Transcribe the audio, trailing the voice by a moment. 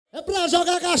Bora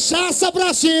jogar cachaça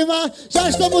pra cima. Já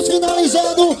estamos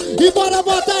finalizando. E bora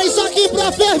botar isso aqui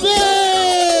pra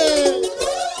ferver.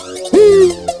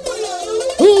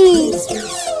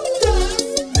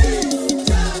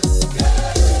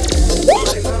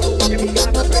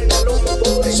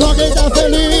 Só quem tá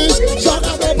feliz, joga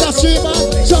a mão pra cima,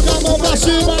 joga a mão pra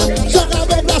cima, joga a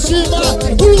mão pra cima.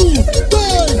 1, 2,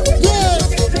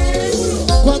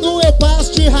 3. Quando eu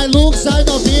passo de Hilux, as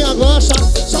novinha gosta.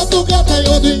 Só porque eu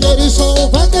tenho dinheiro e sou um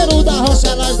vaqueiro da roça.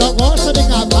 Elas não gostam de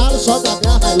cavalo, só da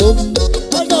minha Hilux.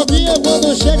 As novinha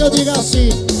quando chega eu digo assim.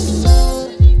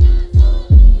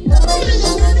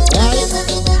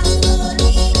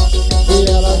 E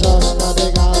ela gosta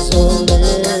de gasolina.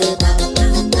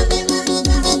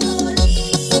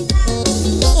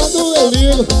 Quando eu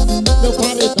ligo meu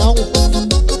paredão,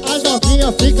 as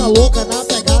novinhas ficam loucas na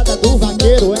pegada do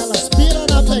vaqueiro. Elas piram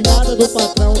na pegada do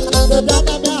patrão. Eu dá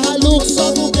na minha Hilux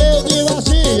só porque eu digo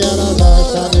assim. Ela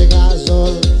gosta de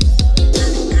gasolina.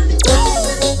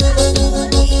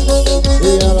 E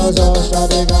ela gosta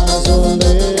de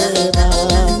gasolina.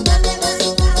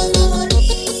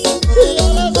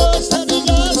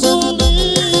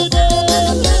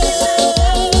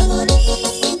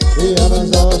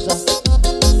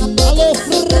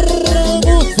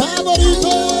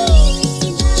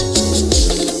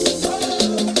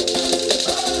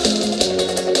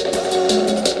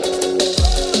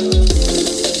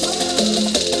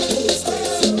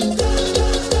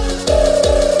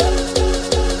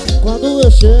 Quando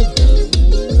eu chego,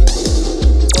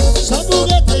 só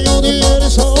porque tenho dinheiro e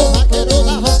sou um vaqueiro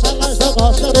da roça. Elas não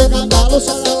gostam de cavalo,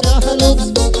 só da minha Hilux.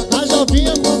 As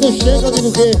novinhas quando chegam eu digo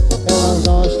o quê? Elas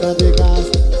gostam de gás.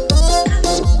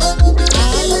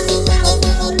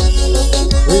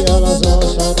 E elas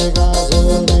gostam de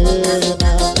gasolina.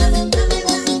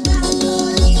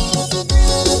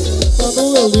 Quando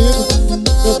eu ligo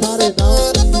meu paredão,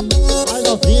 as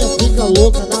novinhas ficam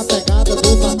loucas na pegada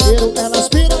do vaqueiro. Elas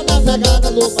piram na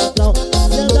pegada do patrão.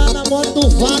 E andar na moto do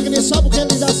Wagner só porque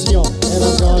eles assim, ó.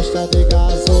 Elas gostam de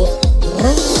gasolina.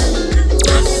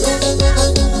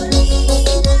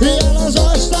 E elas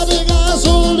gostam de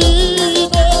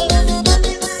gasolina.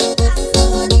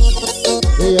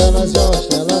 E elas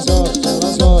gostam, elas gostam,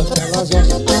 elas gostam, elas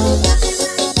gostam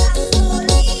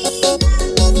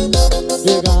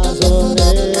de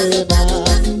gasolina.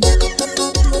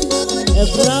 É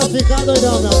pra ficar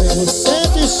doidão, meu amigo.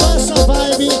 Sente só essa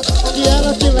vibe que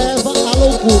ela te leva à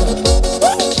loucura.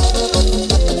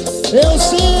 Eu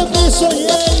sempre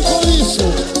sonhei